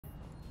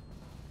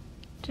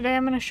Today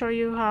I'm going to show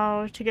you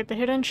how to get the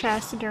hidden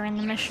chest during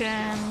the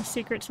mission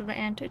Secrets of the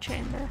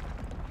Antechamber.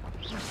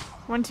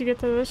 Once you get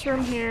to this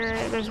room here,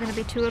 there's going to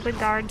be two of the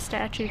guard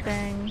statue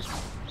things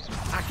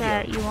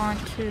that you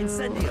want to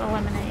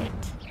eliminate.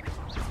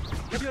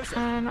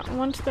 And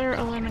once they're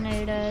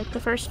eliminated, the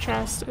first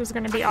chest is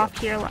going to be off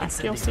to your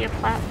left. You'll see a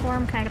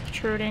platform kind of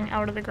protruding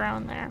out of the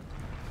ground there.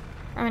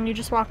 And then you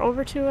just walk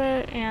over to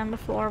it and the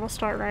floor will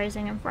start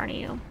rising in front of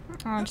you.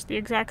 And it's the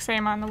exact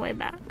same on the way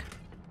back.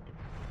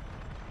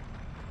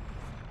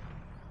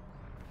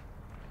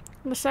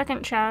 The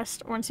second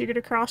chest, once you get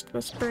across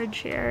this bridge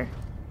here,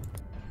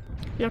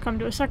 you'll come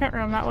to a second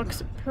room that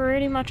looks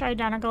pretty much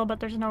identical, but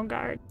there's no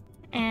guard.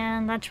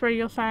 And that's where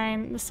you'll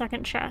find the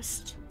second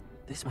chest.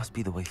 This must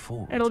be the way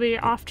forward. It'll be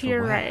off to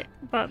your right,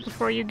 but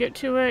before you get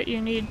to it, you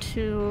need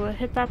to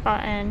hit that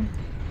button,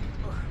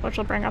 which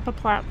will bring up a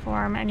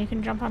platform, and you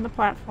can jump on the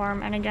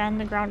platform, and again,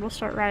 the ground will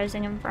start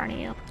rising in front of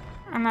you.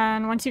 And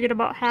then once you get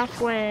about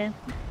halfway,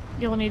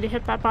 you'll need to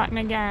hit that button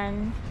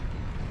again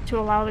to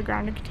allow the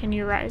ground to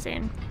continue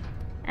rising.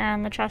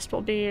 And the chest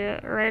will be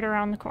right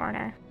around the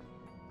corner.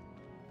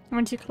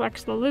 Once you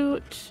collect the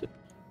loot,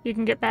 you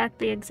can get back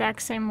the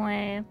exact same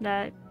way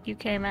that you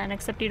came in,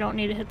 except you don't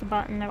need to hit the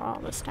button at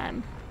all this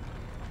time.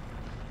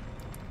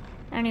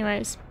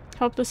 Anyways,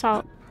 hope this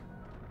helped.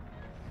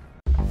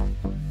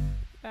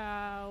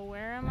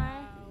 Where am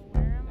I?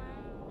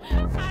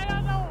 I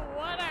don't know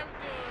what I'm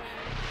doing.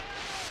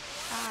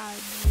 Ah,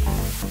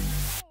 geez.